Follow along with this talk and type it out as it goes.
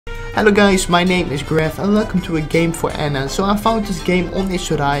Hello guys, my name is Gravv and welcome to a game for Anna. So I found this game on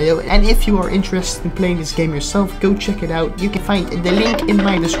Israel, and if you are interested in playing this game yourself, go check it out. You can find the link in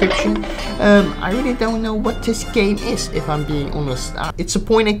my description. I really don't know what this game is, if I'm being honest. It's a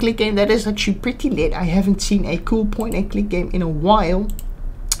point and click game that is actually pretty lit. I haven't seen a cool point and click game in a while.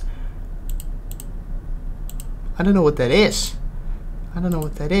 I don't know what that is. I don't know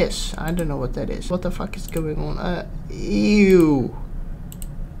what that is. I don't know what that is. What the fuck is going on? Ew.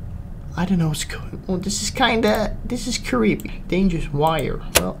 I don't know what's going on. This is creepy. Dangerous wire.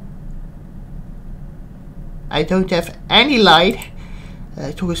 Well, I don't have any light.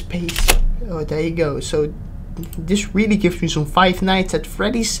 Tourist paste. Oh, there you go. So this really gives me some Five Nights at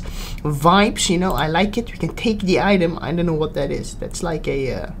Freddy's vibes. You know, I like it. We can take the item. I don't know what that is. That's like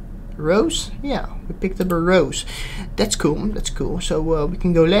a rose. Yeah, we picked up a rose. That's cool. That's cool. So we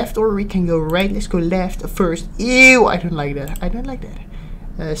can go left or we can go right. Let's go left first. Ew! I don't like that. I don't like that.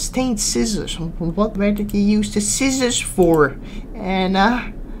 Stained scissors. Where did you use the scissors for? And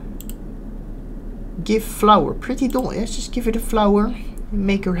give flower. Pretty doll. Let's just give it a flower.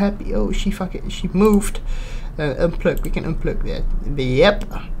 Make her happy. Oh, she moved. Unplug. We can unplug that. Yep.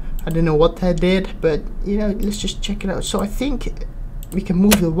 I don't know what that did, but you know, let's just check it out. So I think we can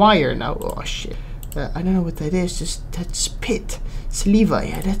move the wire now. Oh shit. I don't know what that is. That's spit. Saliva.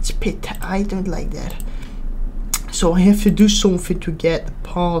 Yeah, that's spit. I don't like that. So I have to do something to get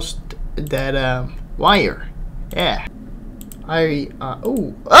past that wire. Yeah.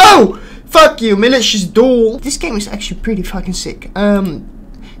 Oh! Fuck you, malicious doll! This game is actually pretty fucking sick.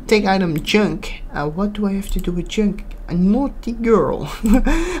 Take item junk. What do I have to do with junk? A naughty girl.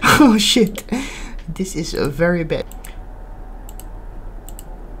 Oh shit. This is very bad.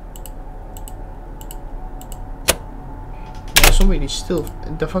 Somebody still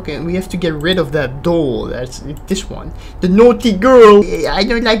the fucking. We have to get rid of that doll. That's this one. The naughty girl. I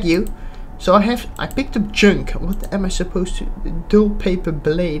don't like you. So I picked up junk. What am I supposed to? Dull paper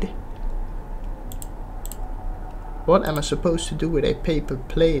blade. What am I supposed to do with a paper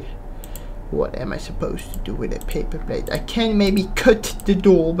blade? What am I supposed to do with a paper blade? I can maybe cut the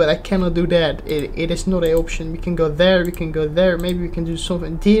doll, but I cannot do that. It is not an option. We can go there, we can go there. Maybe we can do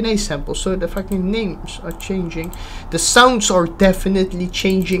something. DNA sample. So the fucking names are changing. The sounds are definitely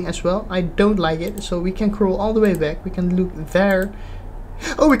changing as well. I don't like it. So we can crawl all the way back. We can look there.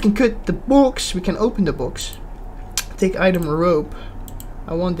 Oh, we can cut the box. We can open the box. Take item rope.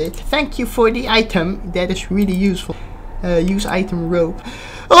 I want it. Thank you for the item. That is really useful. Use item rope.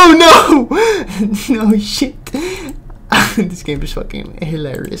 Oh no! No shit. This game is fucking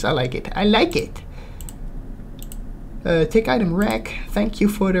hilarious. I like it. I like it. Take item rack. Thank you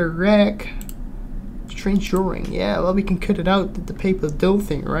for the rack. Strange drawing. Yeah, well, we can cut it out. The paper doll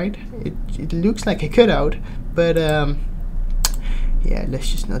thing, right? It looks like a cutout, but yeah,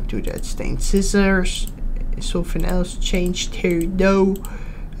 let's just not do that. Stained scissors. Something else changed here. No.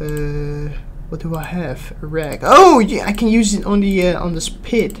 What do I have? A rag. Oh yeah, I can use it on the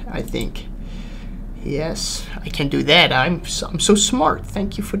spit, I think. Yes, I can do that. I'm so smart.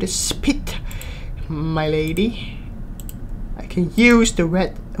 Thank you for the spit, my lady. I can use the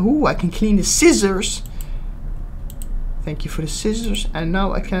red. Oh, I can clean the scissors. Thank you for the scissors. And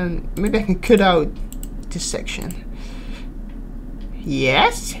now maybe I can cut out this section.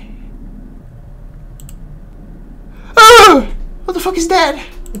 Yes. Oh, what the fuck is that?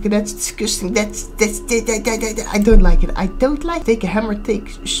 Okay, that's disgusting. I don't like it. I don't like. Take a hammer, take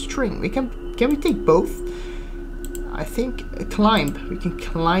string. Can we take both? I think climb. We can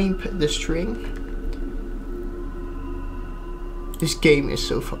climb the string. This game is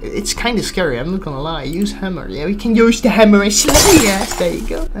so fun. It's kind of scary. I'm not gonna lie. Use hammer. Yeah, we can use the hammer and slay. Yes, there you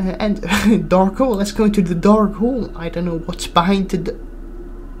go. And dark hole. Let's go into the dark hole. I don't know what's behind the.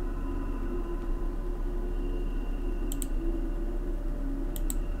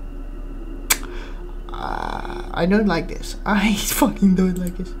 I don't like this. I fucking don't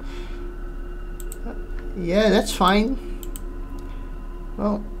like this. Yeah, that's fine.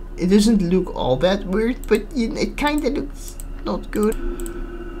 Well, it doesn't look all that weird, but it kind of looks not good.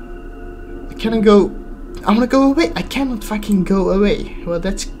 Can I go? I want to go away. I cannot fucking go away. Well,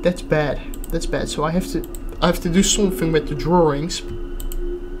 that's bad. That's bad. So I have to do something with the drawings,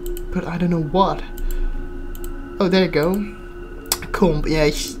 but I don't know what. Oh, there you go. Comb. Yeah,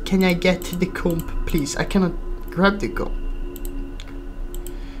 can I get the comb, please? I cannot grab the comb.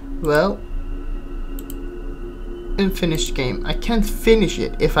 Well, unfinished game. I can't finish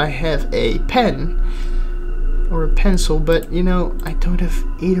it if I have a pen or a pencil, but you know, I don't have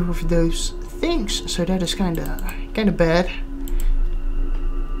either of those things, so that is kind of bad.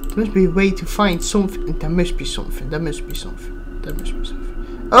 There must be a way to find something. There must be something. There must be something. There must be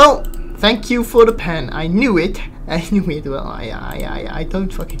something. Oh, thank you for the pen. I knew it. I knew it. Well, I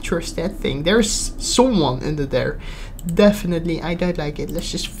don't fucking trust that thing. There's someone under there. Definitely, I don't like it.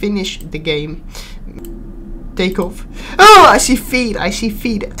 Let's just finish the game. Take off. Oh, I see feet. I see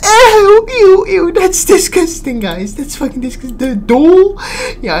feet. Ew, ew, ew. That's disgusting, guys. That's fucking disgusting. The doll.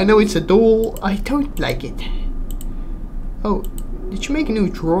 Yeah, I know it's a doll. I don't like it. Oh, did you make a new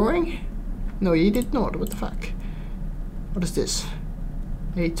drawing? No, you did not. What the fuck? What is this?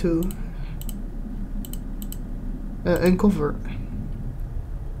 A2. Uncover.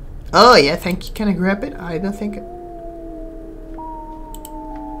 Oh yeah, thank you. Can I grab it? I don't think.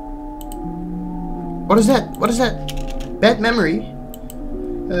 What is that? What is that? Bad memory.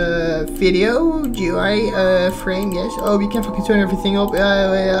 Video, GUI, frame, yes. Oh, we can fucking turn everything up.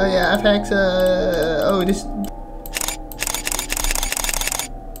 Yeah, FX. Oh, this.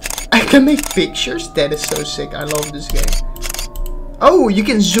 I can make pictures. That is so sick. I love this game. Oh, you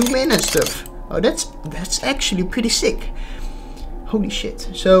can zoom in and stuff. Oh, that's actually pretty sick. Holy shit.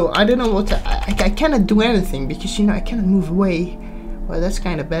 So I don't know what to, I cannot do anything because, you know, I cannot move away. Well, that's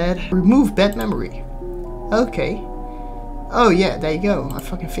kind of bad. Remove bad memory. Okay. Oh yeah, there you go. I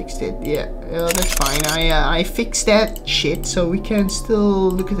fucking fixed it. Yeah, that's fine. I fixed that shit, so we can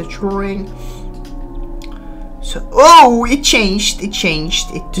still look at the drawing. So, oh, it changed. It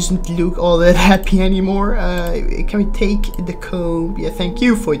changed. It doesn't look all that happy anymore. Can we take the comb? Yeah, thank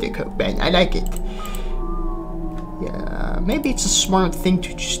you for the comb, man. I like it. Yeah, maybe it's a smart thing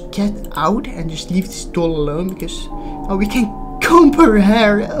to just get out and just leave this doll alone because, oh, we can comb her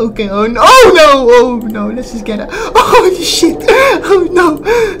hair. Okay. Oh no! Oh no! Let's just get out. Oh shit! Oh no!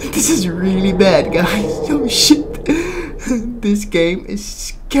 This is really bad, guys. Oh shit! This game is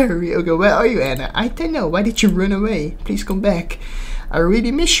scary. Okay, where are you, Anna? I don't know. Why did you run away? Please come back. I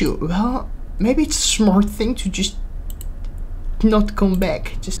really miss you. Well, maybe it's a smart thing to just not come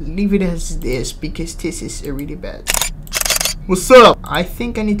back. Just leave it as it is because this is really bad. What's up? I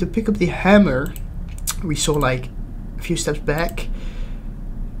think I need to pick up the hammer we saw like a few steps back.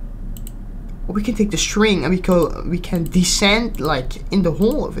 Or we can take the string and we can descend like in the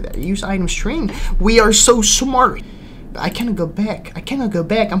hole over there. Use item string. We are so smart. I cannot go back. I cannot go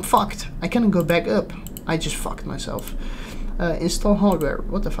back. I'm fucked. I cannot go back up. I just fucked myself. Install hardware.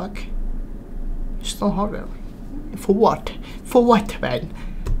 What the fuck? Install hardware. For what? For what, man?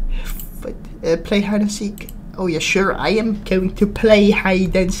 But, play hide and seek. Oh yeah, sure. I am going to play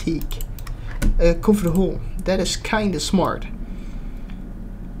hide and seek. Cover the hole. That is kind of smart.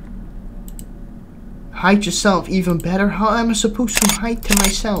 Hide yourself even better. How am I supposed to hide to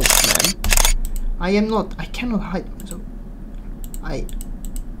myself, man? I am not. I cannot hide myself. I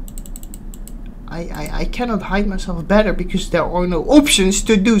cannot hide myself better because there are no options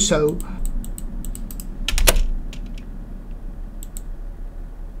to do so.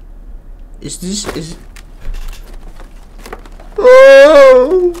 Is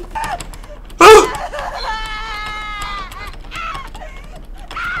oh!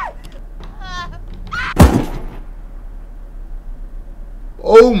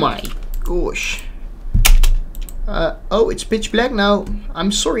 Oh my gosh. Oh, it's pitch black now.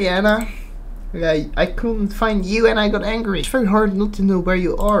 I'm sorry, Anna. I couldn't find you and I got angry. It's very hard not to know where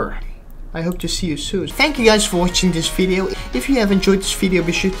you are. I hope to see you soon. Thank you guys for watching this video. If you have enjoyed this video,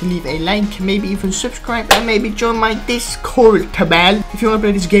 be sure to leave a like, maybe even subscribe, and maybe join my Discord, man. If you want to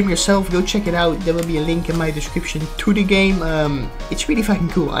play this game yourself, go check it out. There will be a link in my description to the game. It's really fucking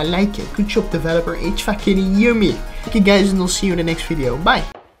cool. I like it. Good job, developer. It's fucking yummy. Thank you guys, and I'll see you in the next video. Bye.